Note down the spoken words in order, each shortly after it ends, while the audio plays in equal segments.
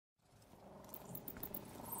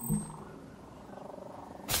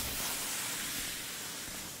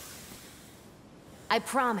I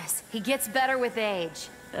promise, he gets better with age.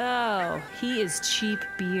 Oh, he is cheap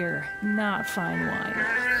beer, not fine wine.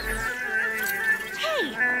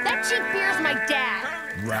 Hey, that cheap beer's my dad.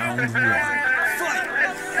 Round 1. Fight!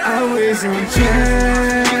 Always on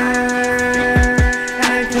track,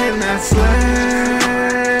 I cannot slide.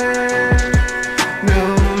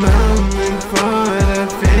 No moment for the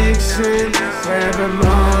fiction,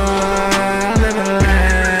 forevermore.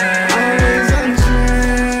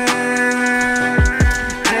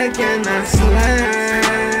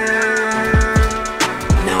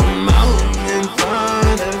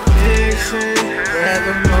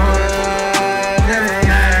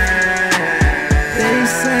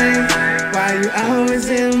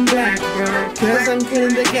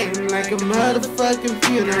 In the game like a motherfucking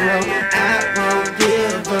funeral, I won't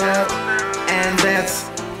give up, and that's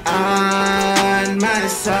on my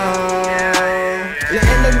soul.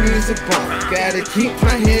 Letting the music bump, gotta keep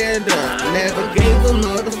my head up. Never gave a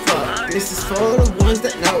motherfucker. This is for the ones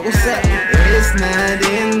that know what's up. It's not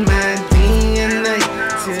in my DNA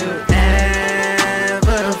to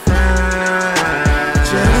ever find.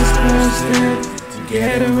 Just roasted to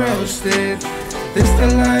get roasted. This the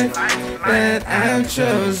life that I've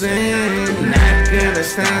chosen. Not gonna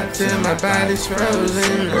stop till my body's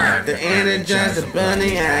frozen. Like the Energizer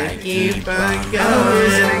Bunny, I keep on going.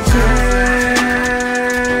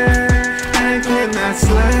 I cannot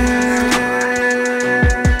slide.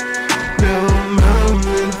 No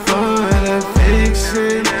moment for the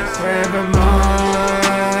fiction, forevermore.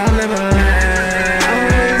 I'll never lie.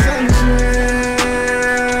 Always on track.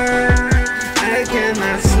 I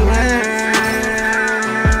cannot slide.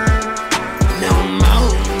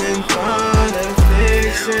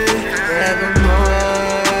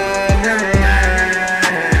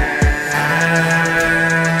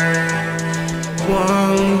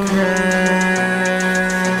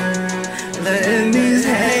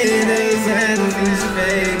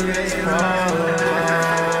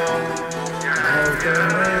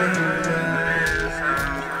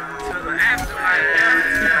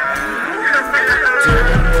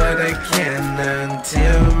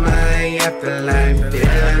 Until my afterlife,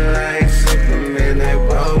 feeling like Superman, I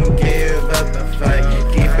won't give up the fight.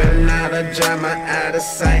 Keeping out of drama, out of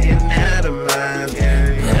sight and out of mind.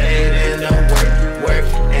 Playing in the work,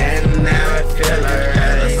 and now I feel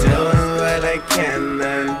alright. Doing what I can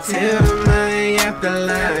until my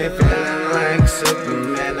afterlife, feeling like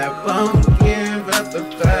Superman, I won't give up the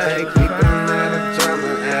fight. Keeping out of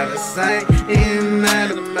drama, out of sight and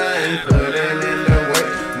out of mind. Putting in the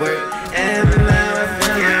work, and now I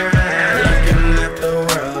feel right. Looking at the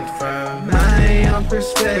world from my own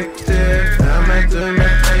perspective. I'ma do my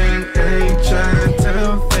thing, ain't trying to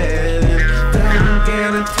fit in. Don't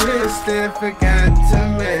get it twisted, forgot to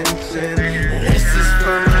mention this is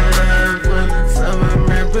for my loved one, so I'm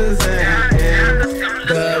representing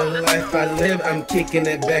the life I live. I'm kicking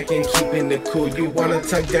it back and keeping it cool. You wanna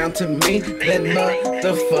talk down to me? Then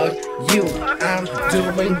motherfuck you. I'm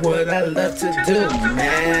doing what I love to do.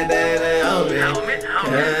 Mad at it,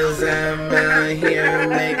 cause I'm out here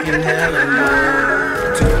making hella more.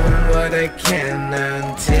 Doing what I can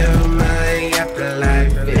until my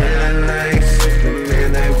afterlife. Feeling like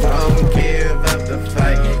Superman, I won't give up the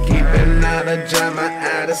fight. Keeping out of drama,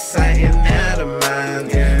 out of sight and out of mind.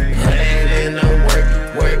 Playing in the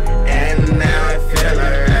work, and now I feel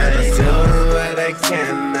alright. Doing what I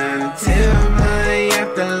can until my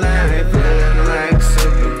afterlife. Feeling like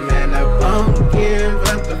Superman, I won't give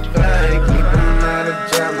up the fight. Keeping out of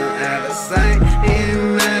drama, out of sight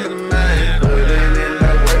and out of mind. Putting in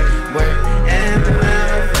the work, and now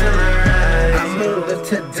I feel alright. I moved it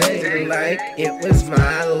today like it was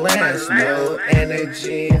my last. No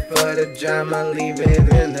energy for the drama, leave it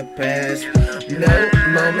in the past. No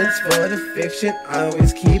moments for the fiction,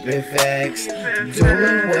 always keep it facts.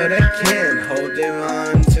 Doing what I can, holding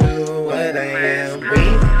on to what I am. We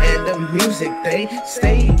and the music, they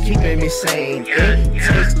stay keeping me sane. It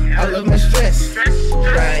takes all of my stress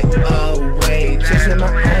right away. Chasing my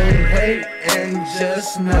own way and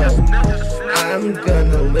just know I'm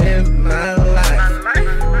gonna live my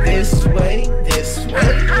life this way.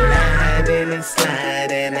 Sliding and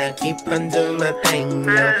sliding, I keep on doing my thing,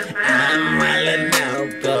 yo. I'm wildin' out,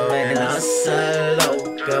 going hustle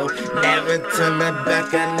loco. Never turn my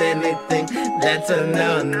back on anything, that's a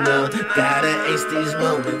no-no. Gotta ace these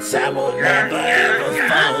moments, I will never ever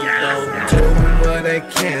fall, no. Doing what I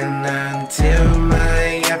can until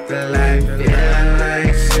my afterlife. Feeling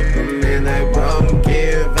like Superman, I won't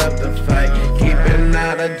give up the fight. Keeping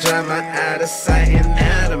out of drama, out of sight and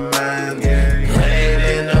out of mind. Playing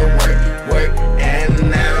in the work, and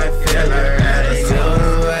now I feel alright.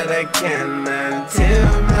 Doing what I can until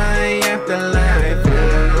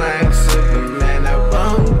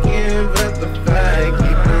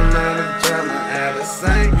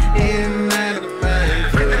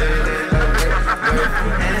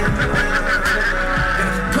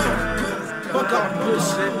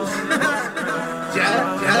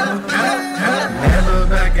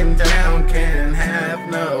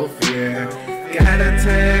no fear. Gotta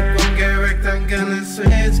take one get wrecked, I'm gonna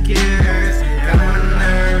switch gears. Got my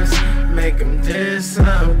nerves, make them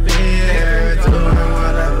disappear. Doing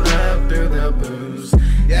what I love through the booze.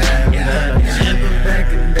 Yeah, never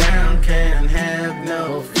backing down, can't have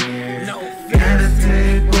no fear. Gotta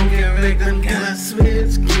take one get wrecked, I'm gonna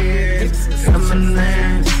switch gears. Got my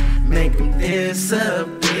nerves, make them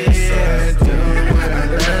disappear. Doing what I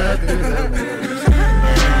love through the booze.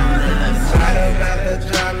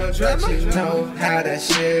 But you know how that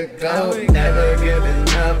shit go. Never giving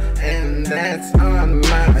up, and that's on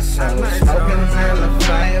my soul. Smoking on the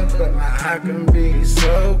fire, but my heart can be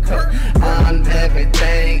so cold. On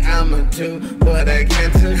everything, I'ma do what I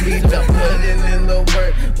can to be done. Putting in the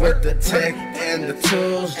work with the tech and the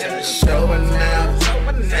tools, just showing out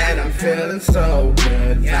that I'm feeling so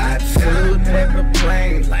good. Got to take a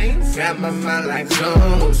plane, got my mind like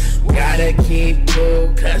zones. Gotta keep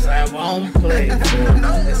cool, cause I won't play cool.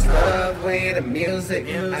 It's love with the music,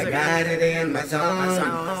 I got it in my zone.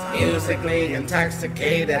 Musically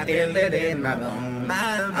intoxicated, I feel it in my bones.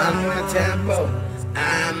 I'm with tempo,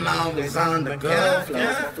 I'm always on the go.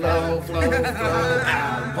 Flow,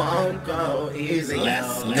 I won't go easy.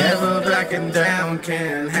 Never backing down,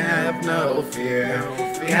 can't have no fear.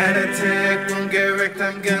 Gotta take one get wrecked,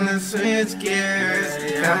 I'm gonna switch gears.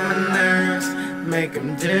 Got my nerves, make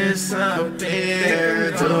them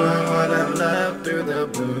disappear. Doing what I love through the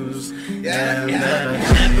booze. Yeah, never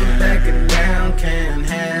backing down, can't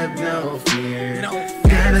have no fear.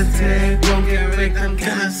 Gotta take one get wrecked, I'm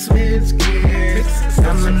gonna switch gears.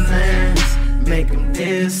 Got my nerves, make them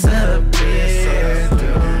disappear.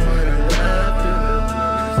 Doing what I love through the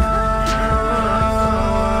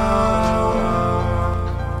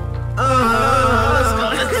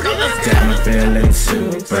I'm feeling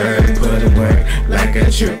super, put it work like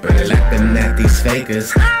a trooper, lapping at these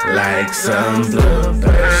fakers like some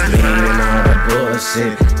bloopers, leaving all the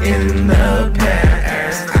bullshit in the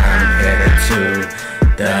past. I'm headed to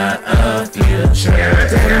the future.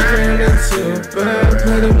 I'm feeling super,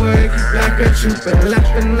 put it work like a trooper,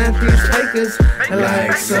 lapping at these fakers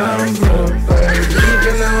like some bloopers,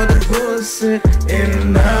 leaving all the bullshit in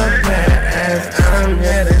the past. I'm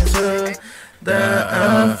headed to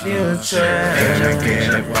the future. And I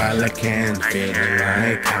get it while I can, feeling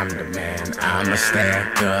like I'm the man. I'ma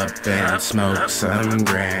stack up and smoke some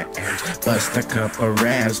grand, bust a couple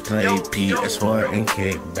raps, play PS4 and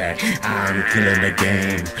kick back. I'm killing the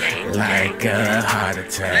game like a heart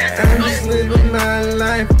attack. I'm just living my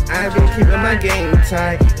life, I've been keeping my game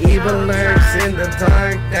tight. Evil lurks in the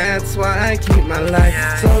dark, that's why I keep my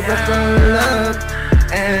life sober from love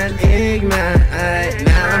and ignite.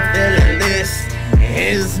 Now I'm feeling this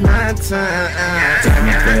is my time.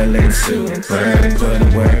 I'm feeling super, put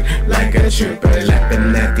work like a trooper,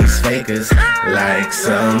 lapping at these fakers like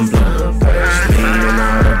some bloopers, leaving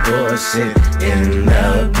all the bullshit in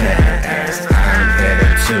the past. I'm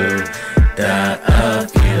headed to the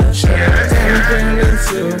future. I'm feeling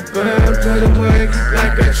super, put work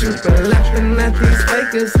like a trooper, lapping at these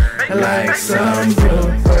fakers like some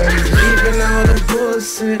bloopers, leaving all the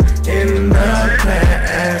bullshit in the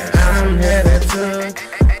past. I'm headed to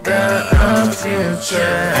the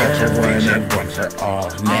future. One and one for all,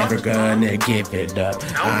 never gonna give it up.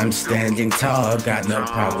 I'm standing tall, got no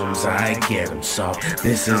problems, I get them solved.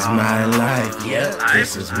 This is my life, yeah,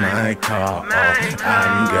 this is my call.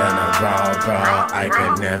 I'm gonna raw, I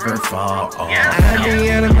could never fall. I be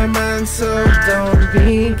out of my mind, so don't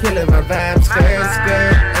be killing my vibes,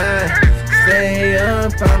 skirt. Stay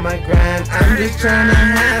up on my grind, I'm just trying to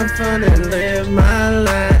have fun and live my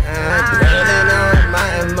life. Letting all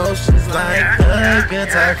my emotions like a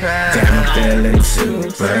guitar cry. I'm feeling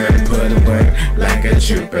super, put work like a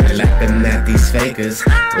trooper, lapping at these fakers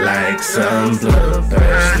like some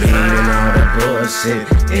bloopers, leaving all the bullshit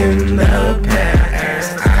in the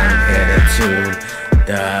past. I'm headed to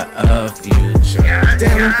the future.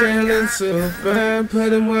 Damn, I'm feeling super,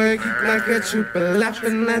 putting work like a trooper,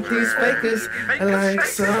 laughing at these fakers like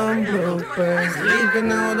some bloopers,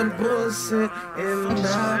 leaving all the bullshit in the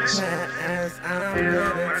past. I'm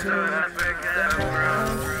ready to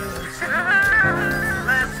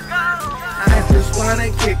I just wanna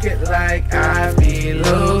kick it like I be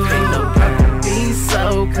looking. I can be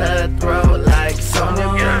so cutthroat like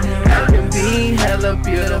Sonya. I can be hella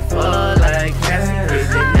beautiful like Cassie Cage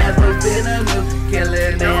Her. Never been a look,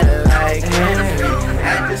 killing it like Henry. I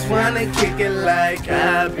just wanna kick it like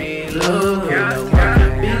I be looking. I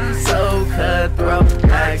can be so cutthroat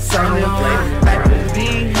like Sonya. I can be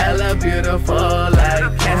hella beautiful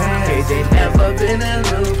like Cassie Cage Her. Never been a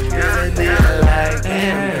look, killing it like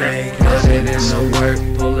Henry. in the work,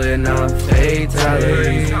 pulling off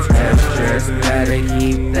fatalities. Stress, gotta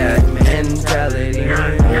keep that mentality.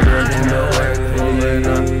 Pulling in the work, pulling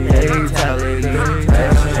off fatalities.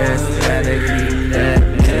 Stress, gotta keep that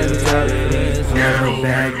mentality. Never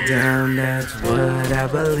back down, that's what I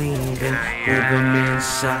believe in. Moving in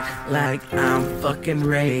shock like I'm fucking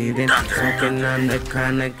Raiden. Smoking on the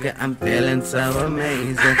chronic, I'm feeling so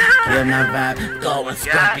amazing. Feel my vibe going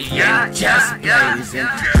scorpion, just blazing.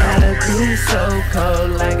 Gotta be so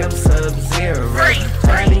cold like I'm Sub-Zero.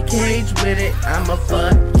 Tiny cage with it, I'm a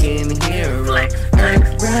fucking hero.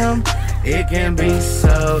 Earth realm, it can be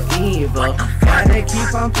so evil. Gotta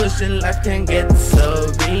keep on pushing, life can get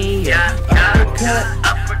so real. Uppercut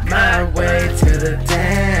my way to the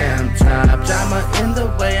damn top. Drama in the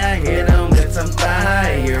way I hit them with some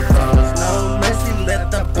fireballs. No mercy,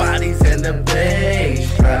 let the bodies in the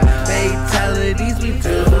bass drop. Fatalities, we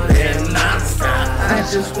do them non-stop. I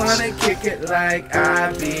just wanna kick it like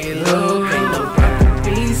I be looking. No one can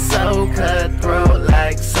be so cutthroat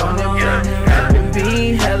like Sonya. I can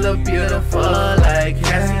be hella beautiful like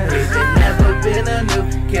Cassie Cage Her. Never been a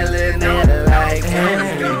new killing it like Cassie.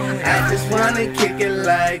 I just wanna kick it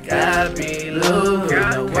like I be Luke.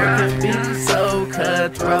 No one can be so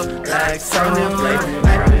cutthroat like Sonya Blade.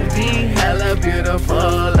 I can be hella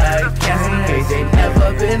beautiful like Cassie Cage. Ain't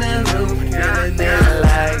never been a new killing it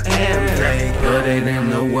like Cassie. Put it in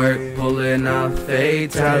the work, pulling off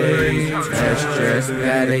fatalities. Stress,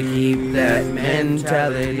 gotta keep that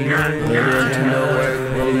mentality. Put it in the work,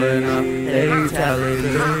 pulling off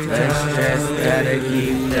fatalities. Stress, gotta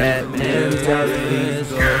keep that mentality.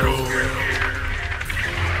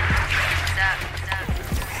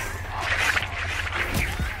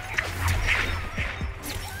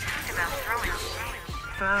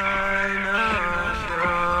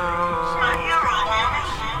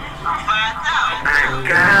 I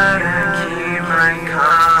gotta keep my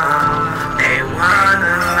calm. They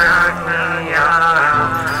wanna knock me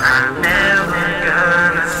off. I'm never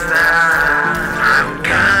gonna stop. I'm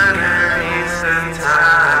gonna reach the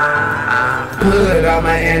top. Put all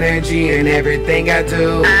my energy in everything I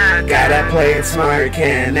do. Gotta play it smart,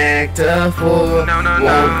 can't act a fool.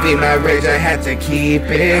 Won't be my rage, I had to keep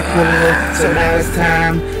it cool. So now it's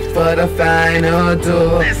time for the final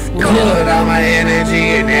duel. Put all my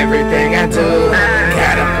energy in everything I do.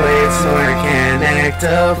 Gotta play it smart, can't act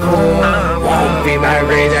a fool. Won't be my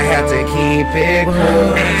rage, I have to keep it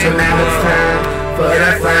cool. So now it's time for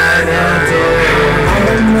the final duel.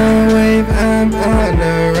 On the wave, I'm on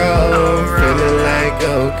the road. Feeling like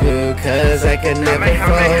Goku, cause I can never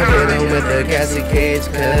fall. Hitting with the Cassie Cage,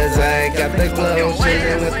 cause I got the glow.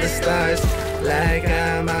 Shooting with the stars like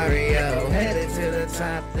I'm Mario. Headed to the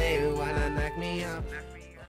top, they wanna